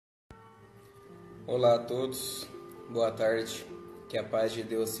Olá a todos, boa tarde, que a paz de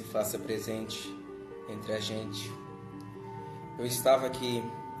Deus se faça presente entre a gente. Eu estava aqui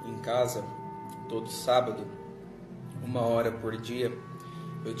em casa todo sábado, 1 hora por dia,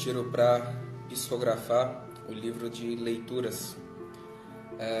 eu tiro para psicografar o livro de leituras.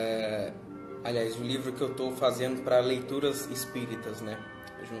 Aliás, o livro que eu estou fazendo para leituras espíritas, né?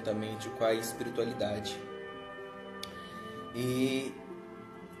 Juntamente com a espiritualidade. E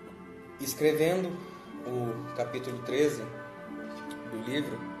escrevendo o capítulo 13 do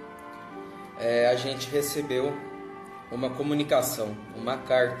livro, a gente recebeu uma comunicação, uma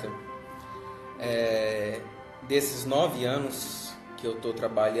carta. Desses 9 anos que eu estou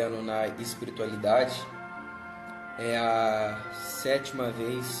trabalhando na espiritualidade, é a 7ª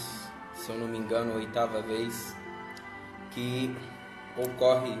vez, se eu não me engano, a 8ª vez que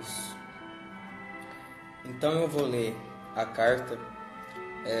ocorre isso. Então eu vou ler a carta.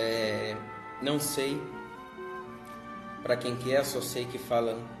 Não sei para quem que é, só sei que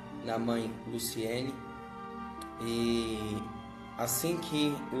fala na mãe Luciene. E assim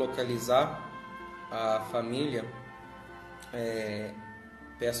que localizar a família,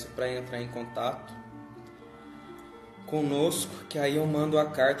 peço para entrar em contato conosco, que aí eu mando a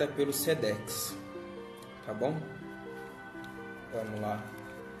carta pelo Sedex, tá bom? Vamos lá.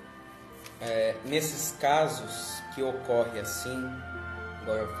 Nesses casos que ocorre assim,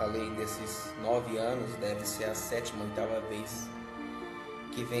 igual eu falei, desses 9 anos, deve ser a 7ª, 8ª vez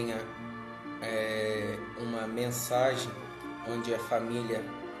que venha uma mensagem onde a família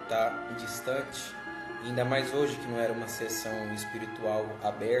está distante, ainda mais hoje que não era uma sessão espiritual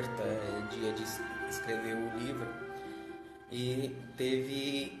aberta, dia de escrever o livro, e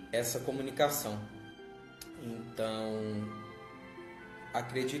teve essa comunicação. Então,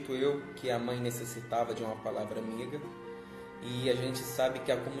 acredito eu que a mãe necessitava de uma palavra amiga, e a gente sabe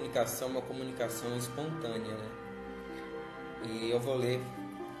que a comunicação é uma comunicação espontânea, né? E eu vou ler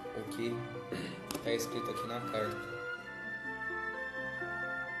o que está escrito aqui na carta.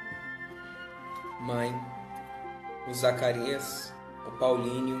 Mãe, o Zacarias, o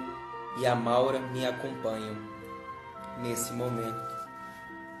Paulinho e a Maura me acompanham nesse momento.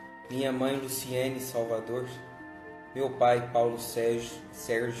 Minha mãe Luciene Salvador, meu pai Paulo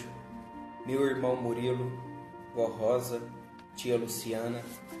Sérgio, meu irmão Murilo, vó Rosa, tia Luciana,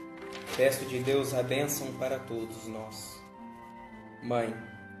 peço de Deus a bênção para todos nós. Mãe,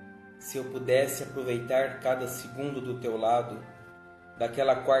 se eu pudesse aproveitar cada segundo do teu lado,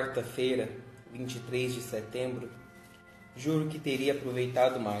 daquela quarta-feira, 23 de setembro, juro que teria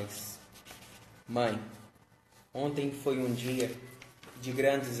aproveitado mais. Mãe, ontem foi um dia de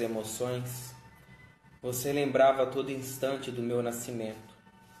grandes emoções. Você lembrava a todo instante do meu nascimento.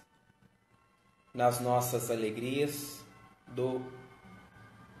 Nas nossas alegrias, do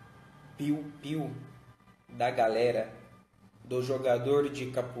piu-piu da galera, do jogador de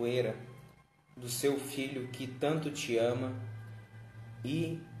capoeira, do seu filho que tanto te ama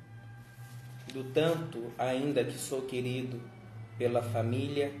e do tanto ainda que sou querido pela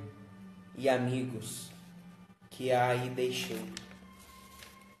família e amigos que aí deixei.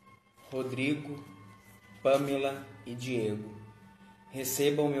 Rodrigo, Pamela e Diego,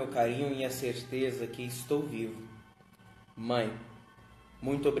 recebam meu carinho e a certeza que estou vivo. Mãe,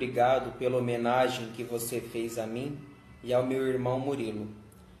 muito obrigado pela homenagem que você fez a mim e ao meu irmão Murilo,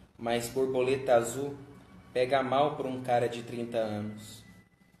 mas borboleta azul pega mal por um cara de 30 anos.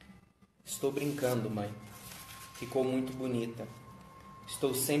 Estou brincando, mãe. Ficou muito bonita.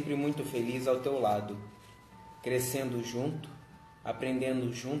 Estou sempre muito feliz ao teu lado, crescendo junto,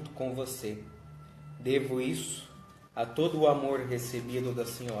 aprendendo junto com você. Devo isso a todo o amor recebido da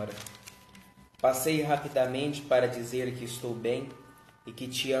senhora. Passei rapidamente para dizer que estou bem e que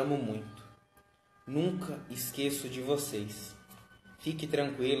te amo muito. Nunca esqueço de vocês. Fique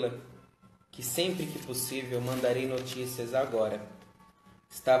tranquila que sempre que possível mandarei notícias agora.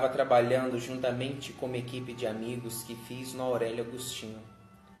 Estava trabalhando juntamente com uma equipe de amigos que fiz no Aurélio Agostinho.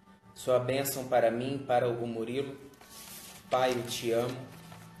 Sua bênção para mim e para o Murilo. Pai, eu te amo.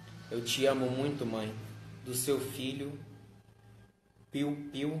 Eu te amo muito, mãe. Do seu filho,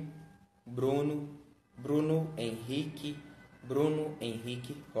 Piu-Piu, Bruno Henrique,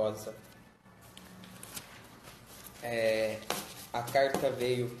 Rosa. A carta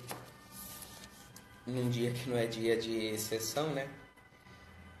veio num dia que não é dia de sessão, né?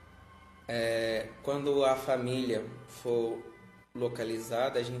 Quando a família for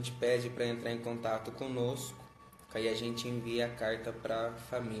localizada, a gente pede para entrar em contato conosco, aí a gente envia a carta para a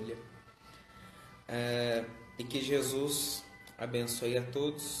família. E que Jesus abençoe a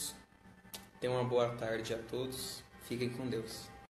todos. Tenham uma boa tarde a todos. Fiquem com Deus.